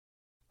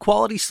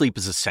Quality sleep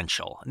is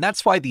essential, and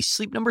that's why the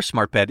Sleep Number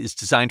Smart Bed is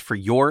designed for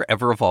your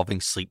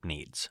ever-evolving sleep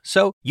needs.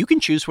 So you can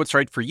choose what's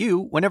right for you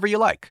whenever you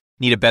like.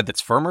 Need a bed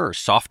that's firmer or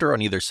softer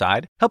on either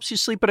side? Helps you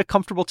sleep at a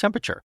comfortable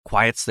temperature,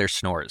 quiets their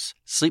snores.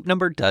 Sleep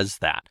Number does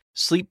that.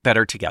 Sleep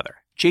better together.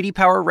 J.D.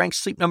 Power ranks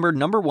Sleep Number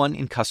 #1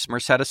 in customer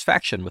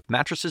satisfaction with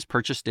mattresses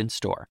purchased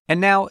in-store.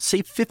 And now,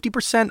 save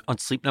 50% on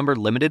Sleep Number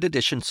limited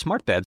edition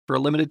smart beds for a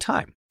limited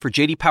time. For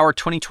J.D. Power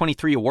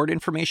 2023 award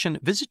information,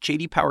 visit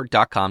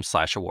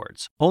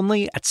jdpower.com/awards.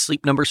 Only at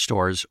Sleep Number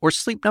stores or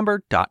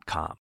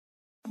sleepnumber.com.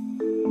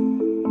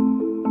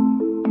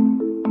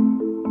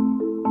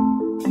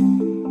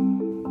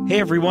 Hey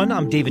everyone,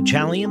 I'm David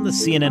Chalian, the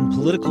CNN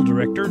political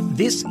director.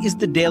 This is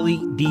the Daily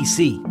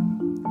DC.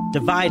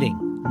 Dividing,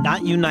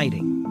 not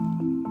uniting.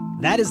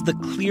 That is the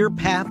clear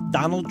path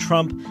Donald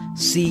Trump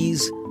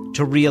sees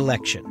to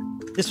re-election.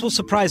 This will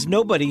surprise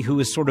nobody who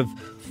has sort of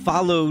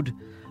followed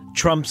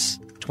Trump's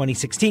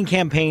 2016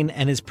 campaign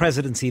and his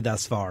presidency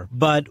thus far.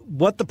 But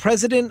what the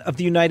president of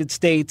the United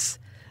States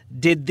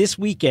did this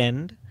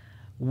weekend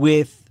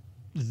with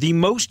the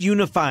most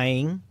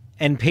unifying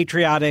and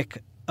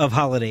patriotic of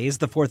holidays,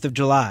 the 4th of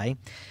July,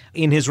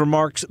 in his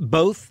remarks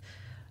both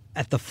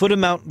at the foot of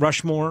Mount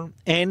Rushmore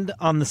and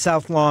on the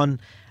South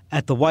Lawn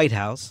at the White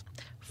House,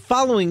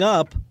 following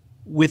up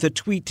with a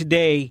tweet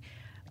today,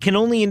 can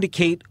only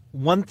indicate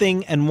one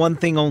thing and one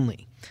thing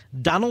only.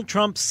 Donald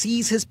Trump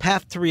sees his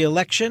path to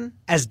re-election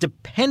as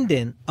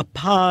dependent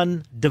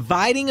upon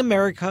dividing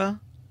America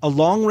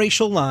along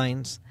racial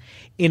lines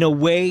in a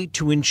way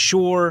to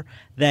ensure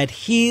that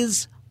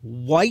his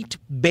white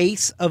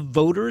base of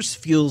voters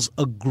feels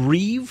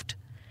aggrieved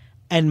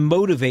and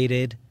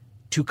motivated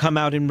to come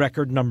out in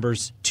record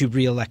numbers to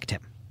re-elect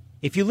him.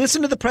 If you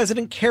listen to the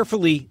president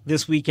carefully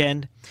this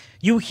weekend,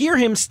 you hear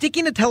him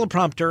sticking a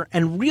teleprompter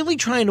and really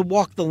trying to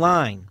walk the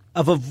line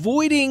of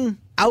avoiding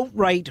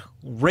outright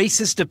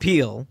racist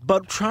appeal,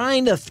 but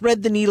trying to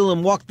thread the needle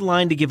and walk the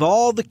line to give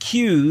all the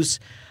cues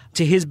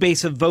to his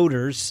base of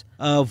voters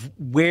of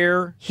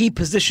where he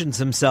positions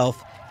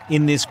himself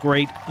in this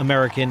great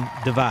American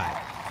divide.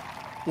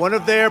 One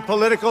of their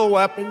political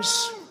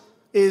weapons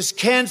is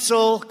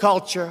cancel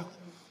culture,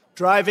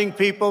 driving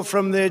people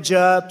from their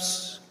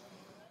jobs,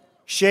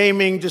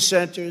 shaming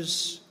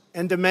dissenters,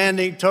 and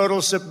demanding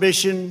total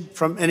submission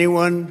from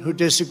anyone who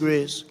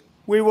disagrees.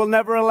 We will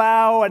never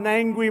allow an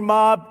angry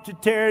mob to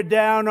tear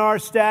down our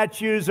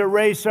statues,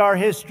 erase our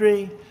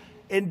history,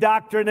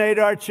 indoctrinate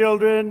our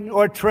children,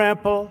 or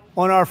trample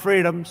on our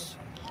freedoms.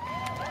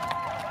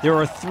 There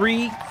are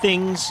three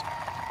things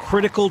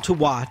critical to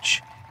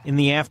watch in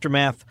the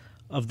aftermath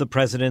of the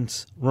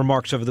president's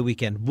remarks over the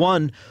weekend.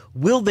 One,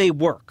 will they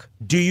work?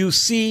 Do you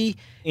see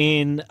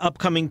in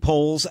upcoming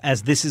polls,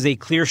 as this is a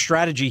clear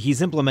strategy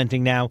he's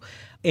implementing now,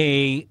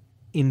 a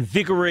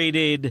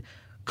invigorated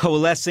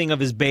coalescing of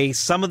his base,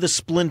 some of the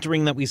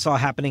splintering that we saw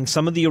happening,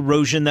 some of the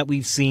erosion that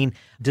we've seen?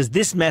 Does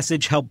this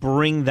message help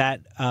bring that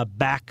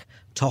back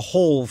to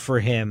whole for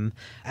him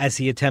as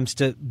he attempts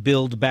to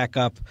build back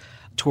up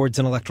towards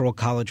an electoral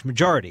college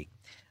majority?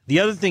 The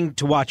other thing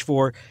to watch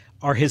for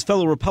are his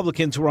fellow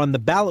Republicans who are on the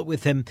ballot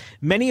with him,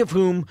 many of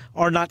whom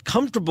are not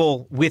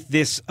comfortable with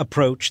this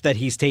approach that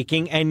he's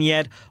taking, and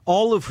yet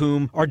all of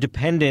whom are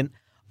dependent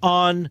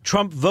on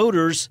Trump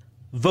voters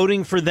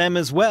voting for them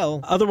as well.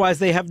 Otherwise,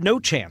 they have no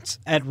chance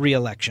at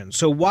re-election.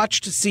 So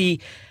watch to see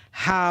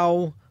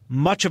how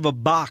much of a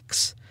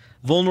box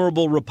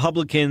vulnerable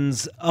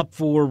Republicans up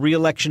for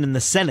re-election in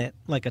the Senate,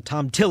 like a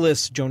Thom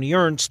Tillis, Joni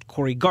Ernst,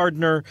 Cory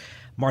Gardner,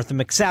 Martha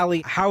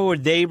McSally, how are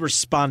they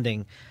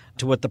responding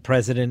to what the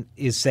president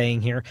is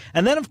saying here?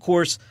 And then, of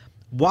course,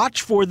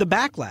 watch for the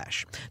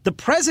backlash. The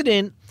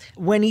president,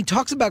 when he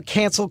talks about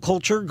cancel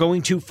culture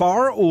going too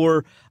far,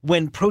 or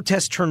when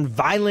protests turn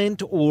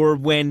violent, or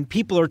when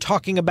people are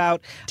talking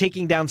about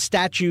taking down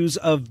statues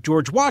of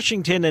George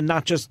Washington and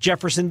not just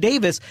Jefferson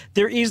Davis,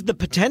 there is the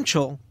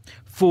potential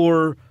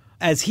for,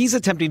 as he's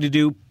attempting to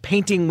do,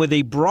 painting with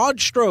a broad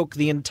stroke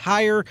the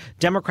entire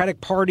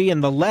Democratic Party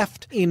and the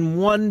left in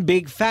one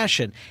big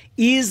fashion.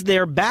 Is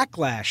there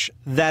backlash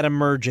that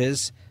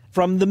emerges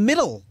from the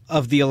middle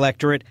of the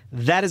electorate?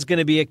 That is going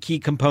to be a key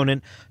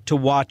component to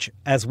watch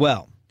as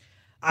well.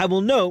 I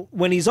will note,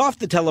 when he's off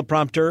the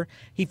teleprompter,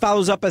 he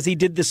follows up, as he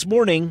did this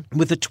morning,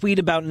 with a tweet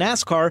about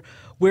NASCAR,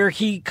 where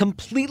he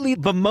completely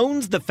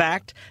bemoans the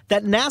fact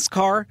that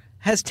NASCAR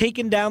has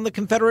taken down the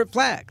Confederate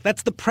flag.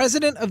 That's the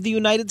president of the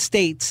United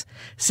States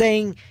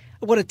saying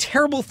what a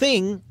terrible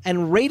thing,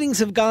 and ratings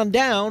have gone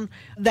down,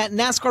 that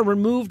NASCAR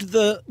removed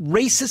the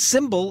racist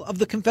symbol of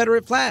the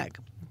Confederate flag.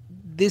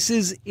 This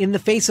is in the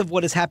face of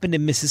what has happened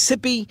in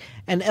Mississippi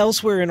and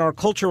elsewhere in our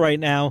culture right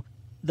now.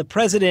 The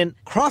president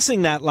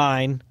crossing that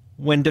line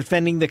when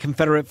defending the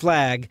Confederate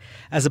flag,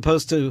 as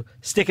opposed to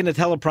sticking a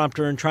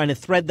teleprompter and trying to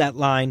thread that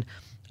line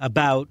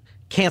about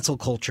cancel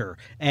culture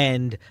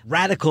and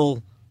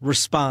radical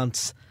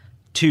response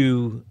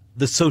to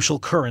the social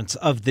currents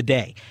of the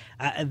day.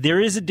 There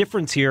is a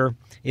difference here.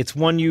 It's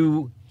one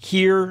you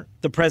hear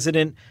the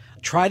president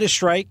try to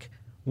strike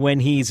when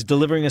he's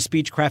delivering a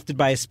speech crafted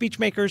by his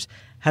speechmakers,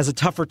 has a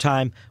tougher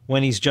time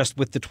when he's just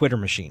with the Twitter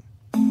machine.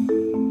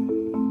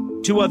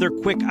 Two other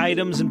quick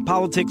items in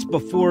politics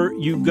before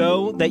you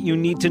go that you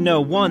need to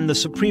know. One, the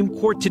Supreme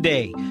Court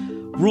today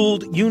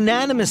ruled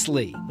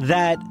unanimously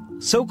that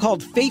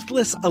so-called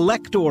faithless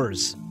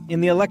electors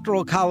in the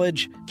Electoral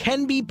College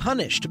can be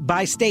punished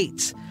by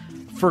states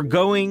for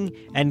going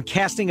and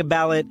casting a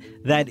ballot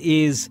that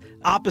is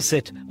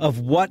opposite of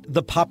what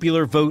the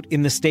popular vote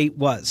in the state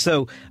was.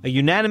 So a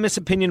unanimous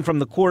opinion from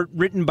the court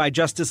written by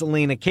Justice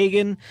Elena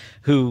Kagan,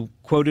 who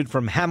quoted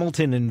from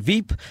Hamilton and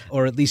Veep,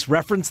 or at least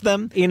referenced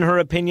them in her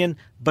opinion,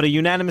 but a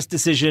unanimous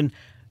decision.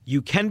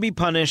 You can be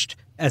punished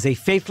as a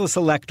faithless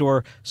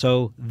elector,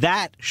 so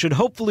that should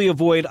hopefully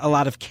avoid a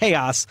lot of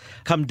chaos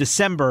come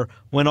December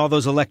when all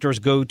those electors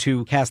go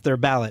to cast their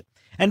ballot.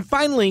 And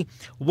finally,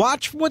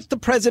 watch what the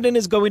president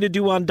is going to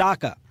do on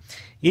DACA.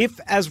 If,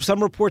 as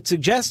some reports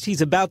suggest,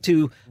 he's about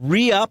to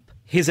re-up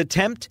his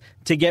attempt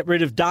to get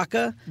rid of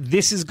DACA,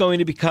 this is going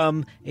to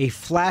become a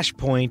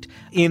flashpoint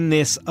in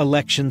this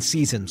election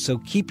season. So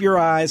keep your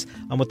eyes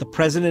on what the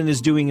president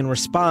is doing in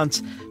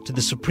response to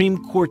the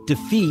Supreme Court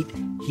defeat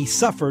he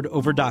suffered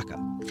over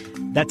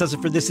DACA. That does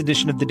it for this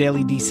edition of the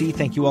Daily DC.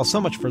 Thank you all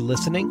so much for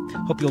listening.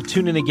 Hope you'll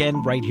tune in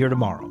again right here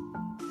tomorrow.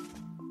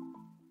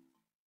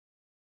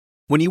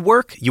 When you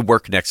work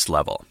next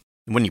level.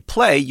 And when you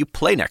play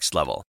next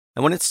level.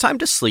 And when it's time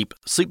to sleep,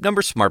 Sleep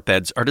Number smart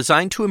beds are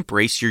designed to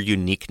embrace your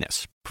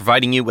uniqueness,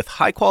 providing you with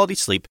high-quality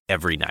sleep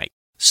every night.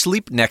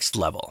 Sleep next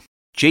level.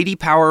 J.D.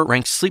 Power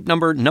ranks Sleep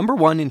Number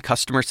 #1 in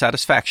customer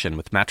satisfaction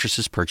with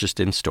mattresses purchased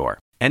in-store.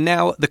 And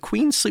now, the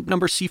Queen Sleep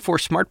Number C4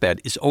 smart bed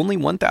is only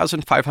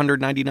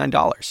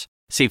 $1,599.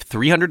 Save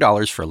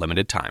 $300 for a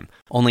limited time,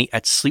 only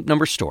at Sleep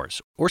Number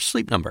stores or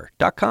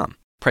sleepnumber.com.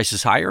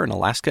 Prices higher in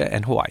Alaska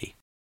and Hawaii.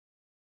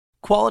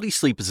 Quality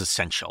sleep is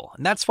essential,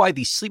 and that's why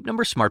the Sleep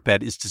Number smart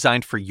bed is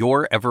designed for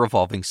your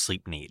ever-evolving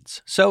sleep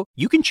needs. So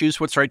you can choose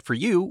what's right for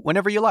you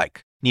whenever you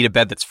like. Need a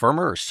bed that's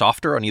firmer or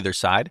softer on either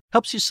side?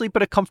 Helps you sleep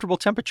at a comfortable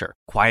temperature.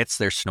 Quiets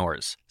their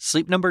snores.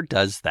 Sleep Number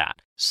does that.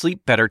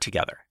 Sleep better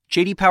together.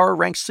 J.D. Power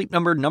ranks Sleep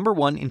Number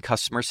 #1 in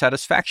customer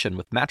satisfaction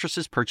with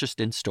mattresses purchased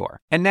in-store.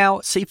 And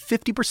now, save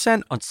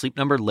 50% on Sleep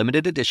Number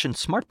limited edition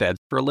smart beds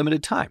for a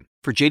limited time.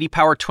 For J.D.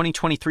 Power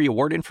 2023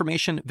 award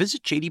information,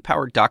 visit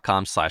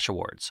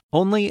jdpower.com/awards.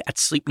 Only at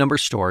Sleep Number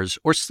stores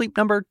or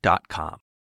sleepnumber.com.